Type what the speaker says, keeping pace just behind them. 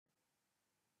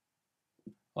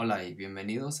Hola y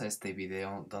bienvenidos a este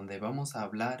video donde vamos a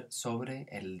hablar sobre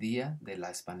el Día de la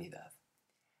Hispanidad.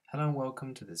 Hello and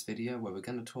welcome to this video where we're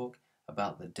going to talk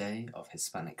about the Day of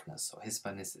Hispanicness or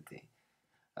Hispanicity,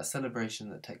 a celebration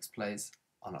that takes place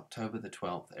on October the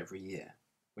 12th every year,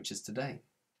 which is today.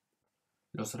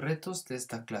 Los retos de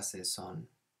esta clase son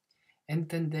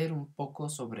entender un poco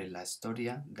sobre la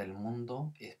historia del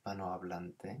mundo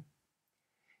hispanohablante,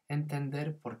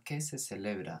 entender por qué se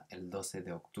celebra el 12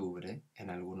 de octubre en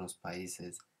algunos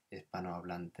países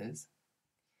hispanohablantes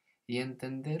y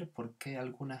entender por qué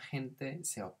alguna gente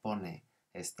se opone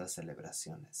a estas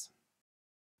celebraciones.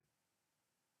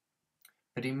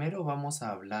 Primero vamos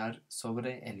a hablar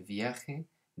sobre el viaje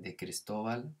de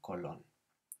Cristóbal Colón.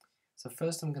 So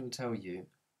first I'm going to tell you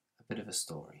a bit of a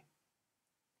story.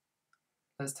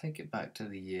 Let's take it back to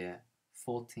the year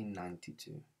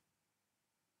 1492.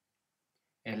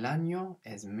 El año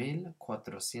es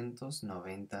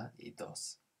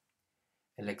 1492.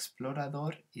 El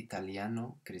explorador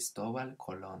italiano Cristóbal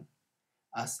Colón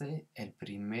hace el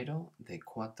primero de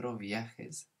 4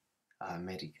 viajes a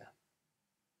América.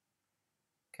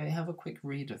 Okay, have a quick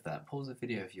read of that. Pause the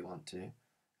video if you want to,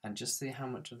 and just see how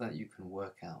much of that you can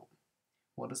work out.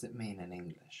 What does it mean in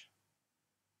English?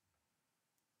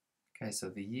 Okay, so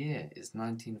the year is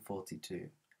 1942.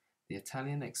 The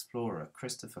Italian explorer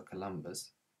Christopher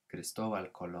Columbus, Cristóbal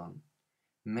Colón,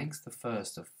 makes the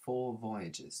first of 4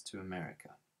 voyages to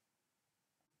America.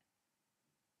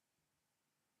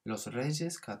 Los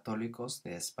reyes católicos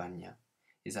de España,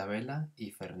 Isabela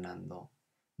y Fernando,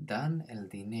 dan el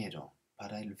dinero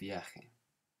para el viaje.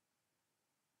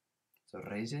 So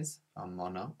reyes are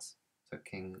monarchs, so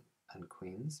king and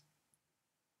queens.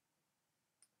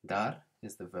 Dar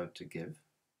is the verb to give.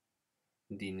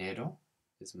 Dinero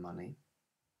is money.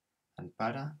 And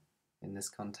para, in this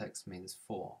context, means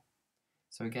for.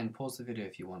 So again, pause the video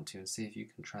if you want to and see if you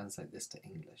can translate this to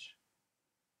English.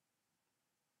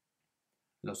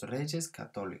 Los reyes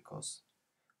católicos,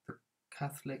 the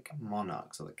Catholic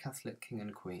monarchs, or the Catholic king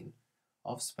and queen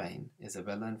of Spain,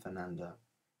 Isabella and Fernando,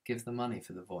 give the money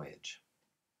for the voyage.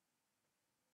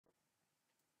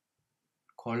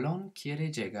 Colón quiere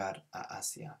llegar a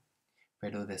Asia,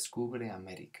 pero descubre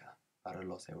América para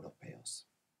los europeos.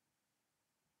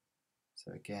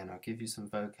 So again, I'll give you some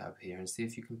vocab here and see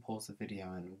if you can pause the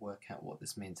video and work out what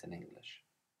this means in English.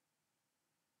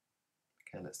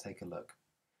 Okay, let's take a look.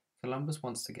 Columbus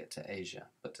wants to get to Asia,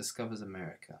 but discovers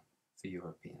America for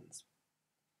Europeans.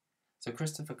 So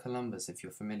Christopher Columbus, if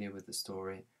you're familiar with the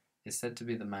story, is said to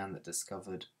be the man that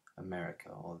discovered America,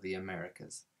 or the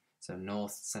Americas, so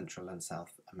North, Central and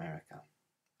South America,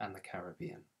 and the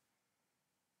Caribbean.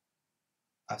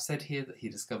 I've said here that he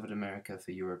discovered America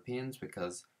for Europeans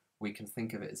because we can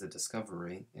think of it as a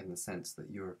discovery in the sense that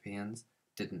Europeans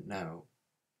didn't know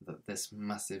that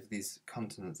these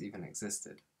continents even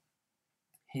existed.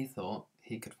 He thought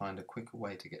he could find a quicker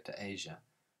way to get to Asia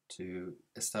to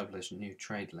establish new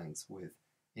trade links with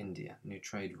India, new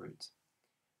trade routes.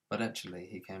 But actually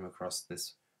he came across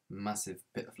this massive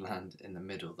bit of land in the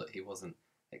middle that he wasn't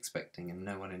expecting, and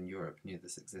no one in Europe knew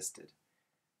this existed.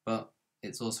 But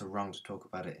it's also wrong to talk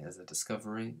about it as a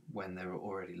discovery when there were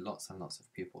already lots and lots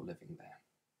of people living there.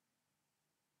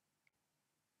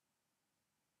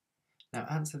 Now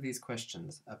answer these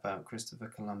questions about Christopher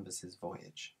Columbus's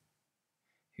voyage.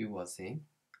 Who was he?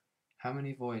 How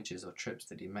many voyages or trips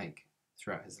did he make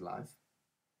throughout his life?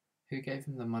 Who gave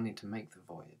him the money to make the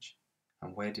voyage?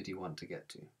 And where did he want to get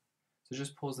to? So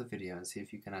just pause the video and see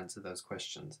if you can answer those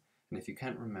questions. And if you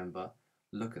can't remember,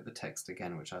 look at the text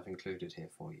again, which I've included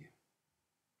here for you.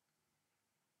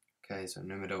 Okay, so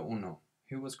número 1.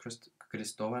 Who was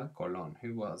Cristóbal Colón?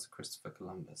 Who was Christopher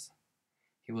Columbus?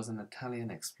 He was an Italian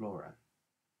explorer.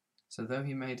 So though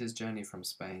he made his journey from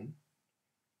Spain,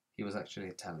 he was actually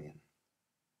Italian.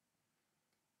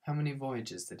 How many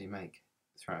voyages did he make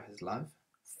throughout his life?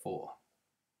 4.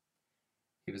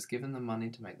 He was given the money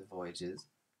to make the voyages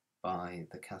by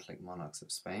the Catholic monarchs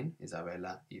of Spain,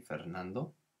 Isabella y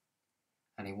Fernando,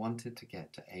 and he wanted to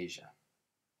get to Asia.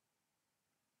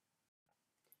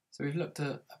 So we've looked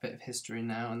at a bit of history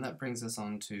now, and that brings us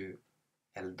on to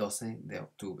el 12 de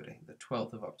octubre, the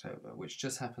 12th of October, which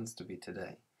just happens to be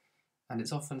today. And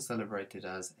it's often celebrated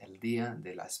as el Día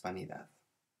de la Hispanidad.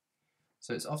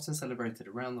 So it's often celebrated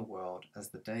around the world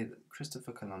as the day that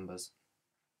Christopher Columbus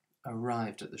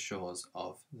arrived at the shores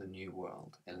of the New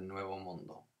World, el Nuevo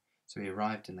Mundo. So he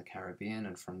arrived in the Caribbean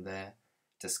and from there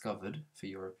discovered, for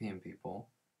European people,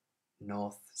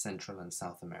 North, Central and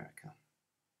South America.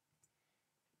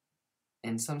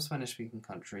 In some Spanish-speaking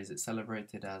countries, it's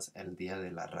celebrated as el Día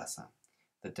de la Raza,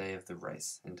 the day of the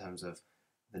race, in terms of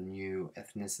the new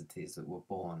ethnicities that were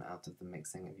born out of the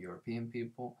mixing of European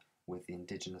people with the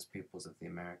indigenous peoples of the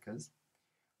Americas,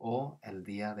 or El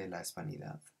Día de la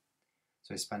Hispanidad.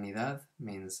 So Hispanidad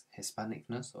means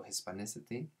Hispanicness or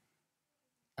Hispanicity,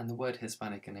 and the word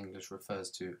Hispanic in English refers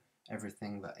to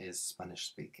everything that is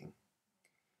Spanish-speaking.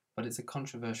 But it's a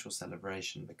controversial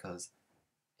celebration because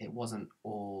it wasn't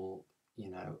all,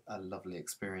 a lovely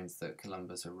experience that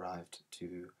Columbus arrived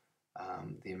to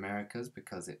the Americas,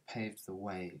 because it paved the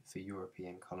way for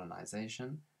European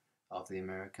colonization of the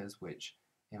Americas, which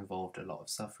involved a lot of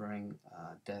suffering,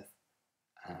 death,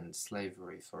 and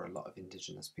slavery for a lot of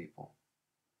indigenous people.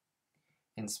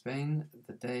 In Spain,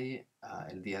 the day,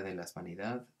 El Día de la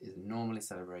Hispanidad, is normally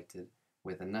celebrated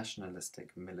with a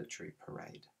nationalistic military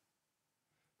parade.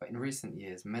 But in recent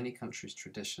years, many countries'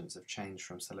 traditions have changed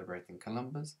from celebrating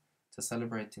Columbus to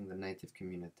celebrating the native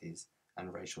communities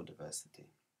and racial diversity.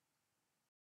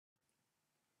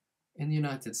 In the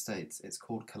United States, it's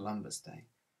called Columbus Day,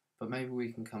 but maybe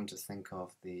we can come to think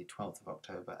of the 12th of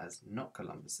October as not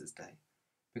Columbus's Day,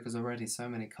 because already so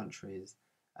many countries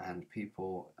and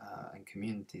people and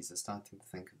communities are starting to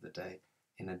think of the day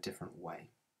in a different way.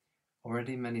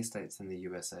 Already many states in the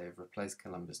USA have replaced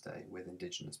Columbus Day with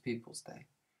Indigenous Peoples Day,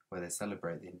 where they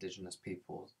celebrate the indigenous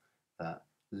peoples that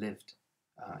lived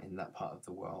in that part of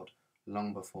the world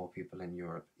long before people in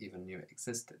Europe even knew it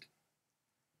existed.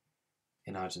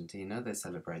 In Argentina, they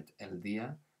celebrate El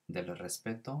Día del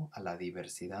Respeto a la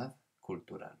Diversidad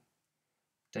Cultural,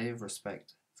 Day of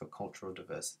Respect for Cultural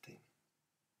Diversity.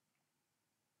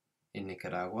 In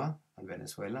Nicaragua and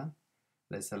Venezuela,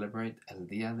 they celebrate El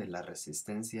Día de la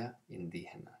Resistencia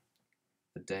Indígena,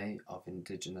 the Day of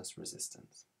Indigenous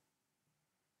Resistance.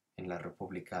 In la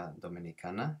República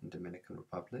Dominicana, Dominican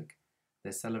Republic,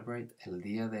 they celebrate El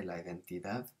Día de la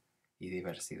Identidad y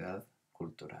Diversidad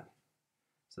Cultural,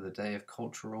 so the Day of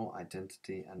Cultural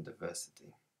Identity and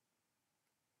Diversity.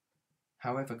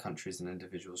 However countries and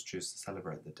individuals choose to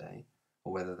celebrate the day,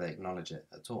 or whether they acknowledge it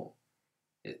at all,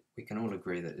 we can all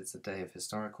agree that it's a day of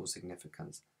historical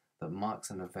significance that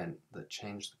marks an event that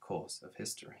changed the course of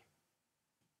history.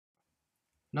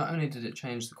 Not only did it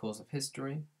change the course of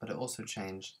history, but it also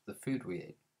changed the food we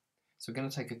eat. So we're going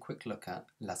to take a quick look at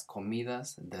las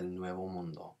comidas del Nuevo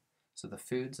Mundo, so the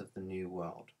foods of the New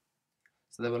World.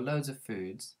 So there were loads of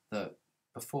foods that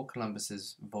before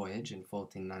Columbus's voyage in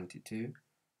 1492,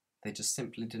 they just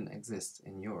simply didn't exist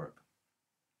in Europe.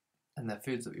 And they're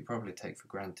foods that we probably take for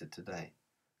granted today,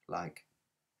 like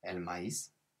el maíz,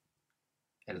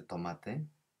 el tomate,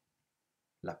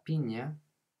 la piña,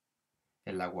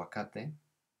 el aguacate,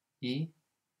 y,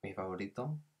 mi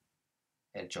favorito,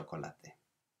 el chocolate.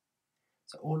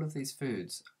 So all of these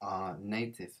foods are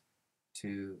native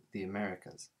to the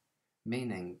Americas,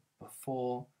 meaning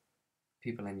before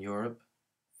people in Europe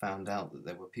found out that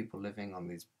there were people living on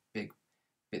these big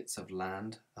bits of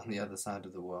land on the other side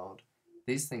of the world,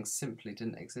 these things simply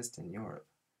didn't exist in Europe.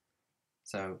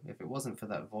 So if it wasn't for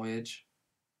that voyage,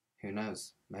 who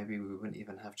knows, maybe we wouldn't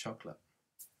even have chocolate.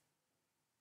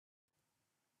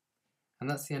 And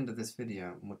that's the end of this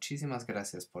video. Muchísimas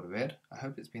gracias por ver. I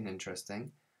hope it's been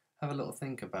interesting. Have a little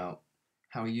think about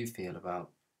how you feel about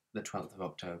the 12th of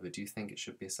October. Do you think it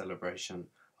should be a celebration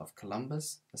of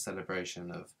Columbus, a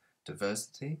celebration of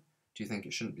diversity? Do you think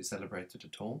it shouldn't be celebrated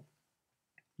at all?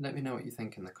 Let me know what you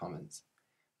think in the comments.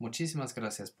 Muchísimas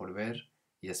gracias por ver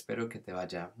y espero que te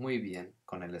vaya muy bien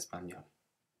con el español.